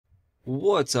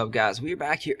What's up, guys? We're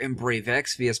back here in Brave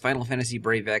Exvius, Final Fantasy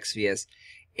Brave Exvius,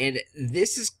 and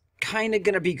this is kind of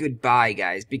going to be goodbye,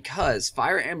 guys, because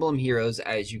Fire Emblem Heroes,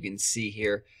 as you can see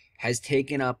here, has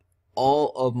taken up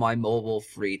all of my mobile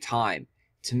free time.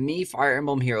 To me, Fire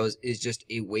Emblem Heroes is just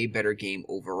a way better game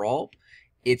overall.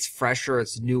 It's fresher,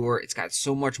 it's newer, it's got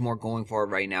so much more going for it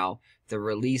right now. The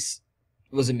release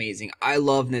was amazing. I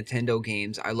love Nintendo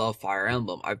games. I love Fire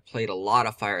Emblem. I've played a lot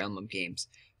of Fire Emblem games.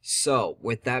 So,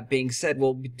 with that being said,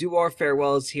 we'll do our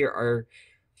farewells here, our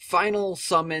final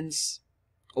summons,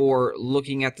 or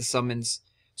looking at the summons.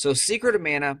 So, Secret of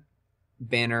Mana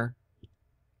banner.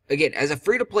 Again, as a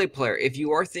free-to-play player, if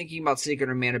you are thinking about Secret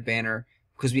of Mana banner,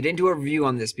 because we didn't do a review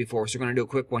on this before, so we're going to do a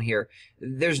quick one here,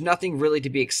 there's nothing really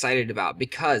to be excited about,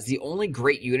 because the only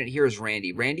great unit here is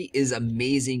Randy. Randy is an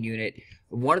amazing unit,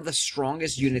 one of the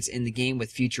strongest units in the game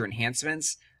with future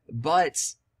enhancements, but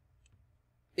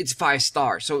it's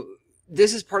 5-star. So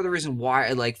this is part of the reason why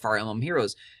I like Fire Emblem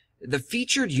Heroes. The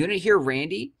featured unit here,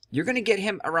 Randy, you're going to get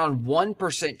him around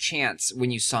 1% chance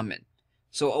when you summon.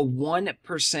 So a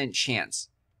 1% chance.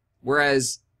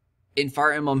 Whereas in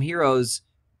Fire Emblem Heroes,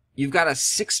 you've got a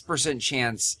 6%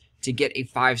 chance to get a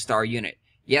 5-star unit.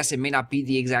 Yes, it may not be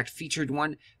the exact featured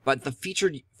one, but the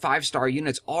featured 5-star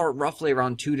units are roughly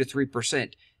around 2 to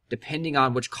 3%, depending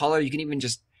on which color. You can even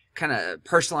just kind of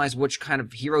personalize which kind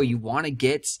of hero you want to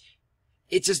get.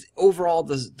 It's just overall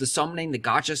the summoning, the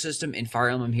gacha system in Fire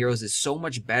Emblem Heroes is so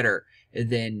much better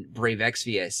than Brave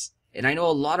Exvius. And I know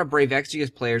a lot of Brave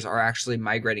Exvius players are actually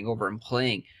migrating over and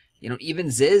playing. You know, even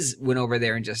Ziz went over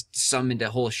there and just summoned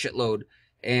a whole shitload.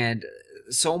 And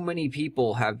so many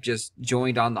people have just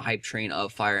joined on the hype train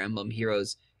of Fire Emblem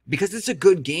Heroes because it's a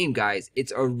good game, guys.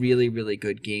 It's a really, really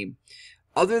good game.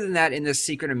 Other than that, in this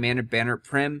Secret of Mana banner,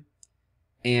 Prim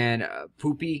and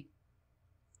Poopy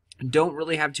don't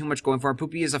really have too much going for him.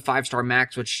 Poopy is a 5-star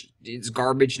max, which is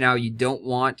garbage now. You don't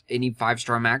want any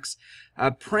 5-star max.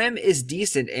 Prim is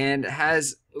decent and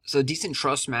has decent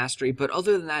trust mastery, but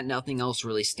other than that, nothing else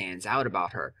really stands out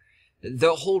about her.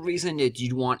 The whole reason that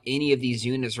you'd want any of these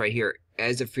units right here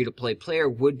as a free-to-play player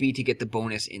would be to get the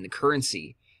bonus in the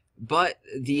currency. But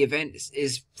the event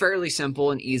is fairly simple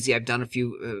and easy. I've done a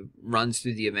few runs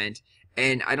through the event,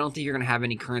 and I don't think you're going to have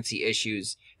any currency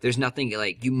issues. There's nothing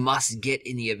like you must get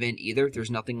in the event either.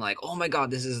 There's nothing like, oh my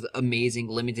god, this is amazing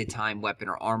limited time weapon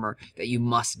or armor that you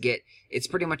must get. It's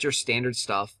pretty much your standard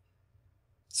stuff.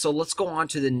 So let's go on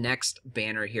to the next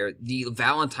banner here, the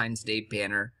Valentine's Day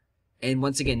banner. And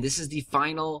once again, this is the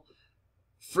final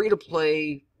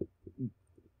free-to-play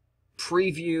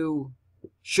preview,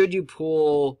 should you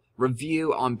pull,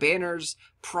 review on banners.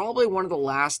 Probably one of the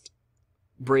last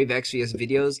Brave Exvius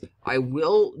videos. I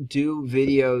will do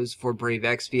videos for Brave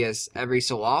Exvius every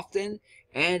so often,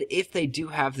 and if they do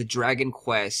have the Dragon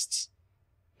Quest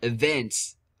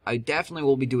events, I definitely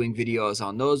will be doing videos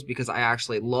on those because I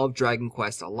actually love Dragon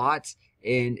Quest a lot,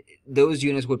 and those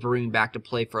units would bring me back to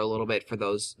play for a little bit for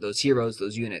those heroes,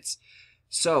 those units.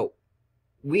 So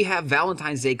we have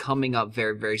Valentine's Day coming up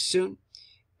very, very soon,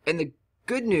 and the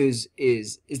good news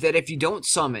is that if you don't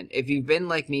summon, if you've been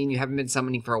like me and you haven't been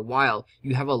summoning for a while,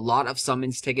 you have a lot of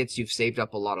summons tickets, you've saved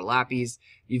up a lot of lappies,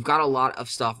 you've got a lot of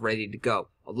stuff ready to go.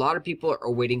 A lot of people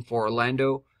are waiting for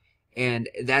Orlando, and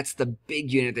that's the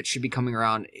big unit that should be coming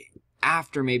around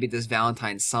after maybe this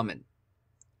Valentine's summon.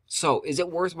 So is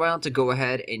it worthwhile to go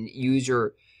ahead and use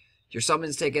your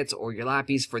summons tickets or your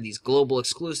lappies for these global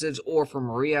exclusives or for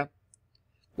Maria?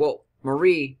 Well,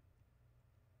 Marie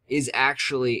is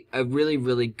actually a really,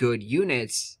 really good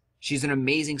unit. She's an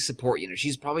amazing support unit.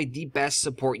 She's probably the best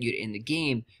support unit in the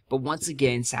game, but once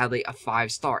again, sadly, a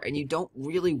 5-star. And you don't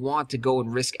really want to go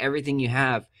and risk everything you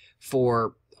have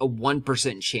for a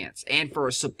 1% chance and for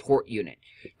a support unit.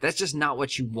 That's just not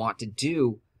what you want to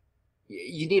do.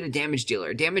 You need a damage dealer.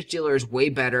 A damage dealer is way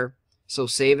better, so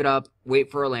save it up, wait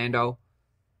for Orlando.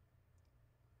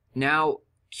 Now,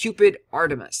 Cupid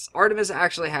Artemis. Artemis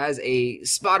actually has a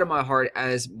spot in my heart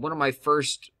as one of my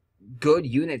first good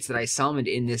units that I summoned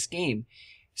in this game.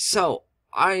 So,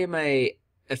 I am a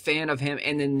fan of him,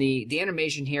 and then the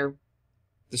animation here,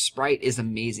 the sprite is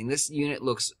amazing. This unit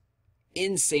looks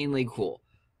insanely cool.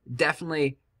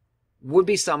 Definitely would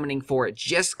be summoning for it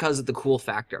just because of the cool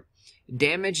factor.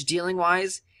 Damage dealing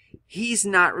wise, he's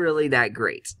not really that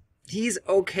great. He's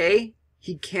okay.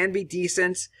 He can be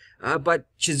decent, but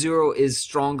Chizuru is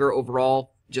stronger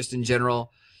overall, just in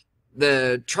general.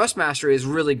 The Trust Mastery is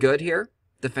really good here.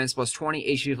 Defense plus 20,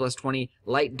 HP plus 20,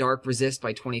 Light Dark Resist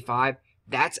by 25.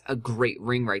 That's a great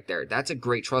ring right there. That's a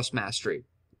great Trust Mastery.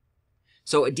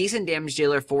 So a decent damage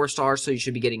dealer, 4 stars, so you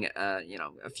should be getting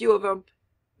a few of them.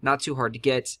 Not too hard to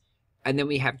get. And then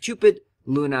we have Cupid,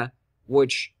 Luna,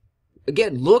 which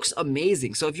again looks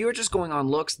amazing. So if you were just going on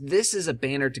looks, this is a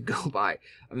banner to go by.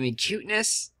 I mean,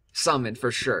 cuteness summoned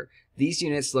for sure. These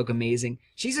units look amazing.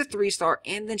 She's a 3-star,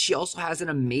 and then she also has an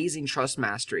amazing trust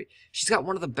mastery. She's got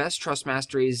one of the best trust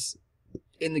masteries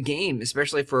in the game,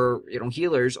 especially for, you know,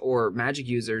 healers or magic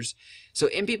users. So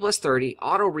MP plus 30,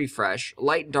 auto refresh,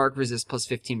 light and dark resist plus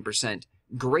 15%.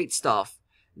 Great stuff.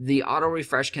 The auto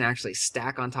refresh can actually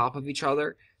stack on top of each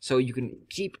other, so you can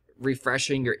keep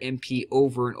refreshing your MP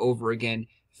over and over again,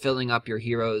 filling up your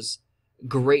heroes.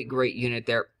 Great unit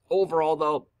there. Overall,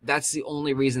 though, that's the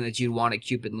only reason that you'd want a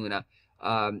Cupid Luna.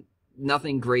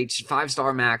 Nothing great.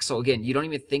 5-star max. So again, you don't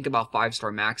even think about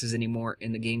 5-star maxes anymore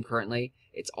in the game currently.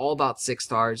 It's all about 6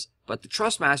 stars. But the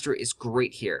Trust Master is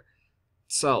great here.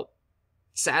 So,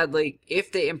 sadly,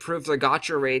 if they improve their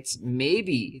gacha rates,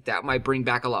 maybe that might bring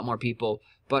back a lot more people.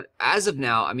 But as of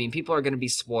now, I mean, people are going to be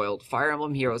spoiled. Fire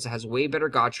Emblem Heroes has way better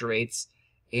gacha rates,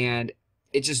 and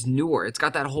it's just newer. It's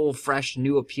got that whole fresh,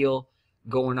 new appeal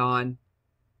going on.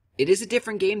 It is a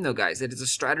different game, though, guys. It is a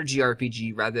strategy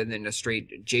RPG rather than a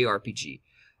straight JRPG.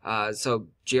 So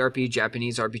JRPG,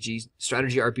 Japanese RPG,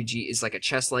 strategy RPG is like a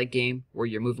chess-like game where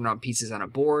you're moving around pieces on a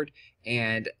board,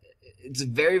 and it's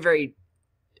very,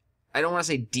 I don't want to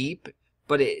say deep,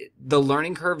 but the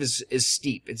learning curve is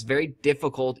steep. It's very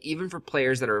difficult, even for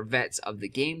players that are vets of the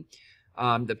game.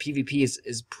 The PvP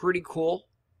is pretty cool.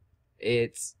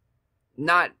 It's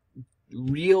not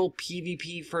real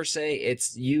PvP per se.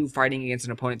 It's you fighting against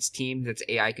an opponent's team that's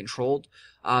AI controlled.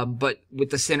 But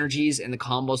with the synergies and the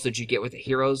combos that you get with the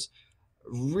heroes,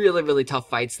 really tough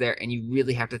fights there, and you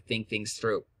really have to think things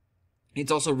through.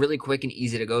 It's also really quick and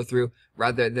easy to go through,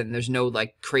 rather than there's no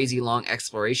like crazy long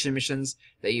exploration missions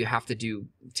that you have to do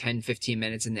 10-15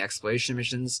 minutes in the exploration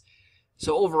missions.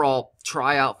 So overall,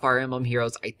 try out Fire Emblem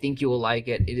Heroes. I think you will like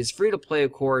it. It is free to play,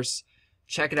 of course.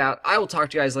 Check it out. I will talk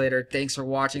to you guys later. Thanks for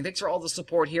watching. Thanks for all the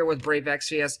support here with Brave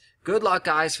Exvius. Good luck,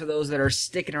 guys, for those that are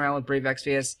sticking around with Brave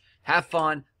Exvius. Have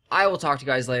fun. I will talk to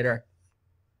you guys later.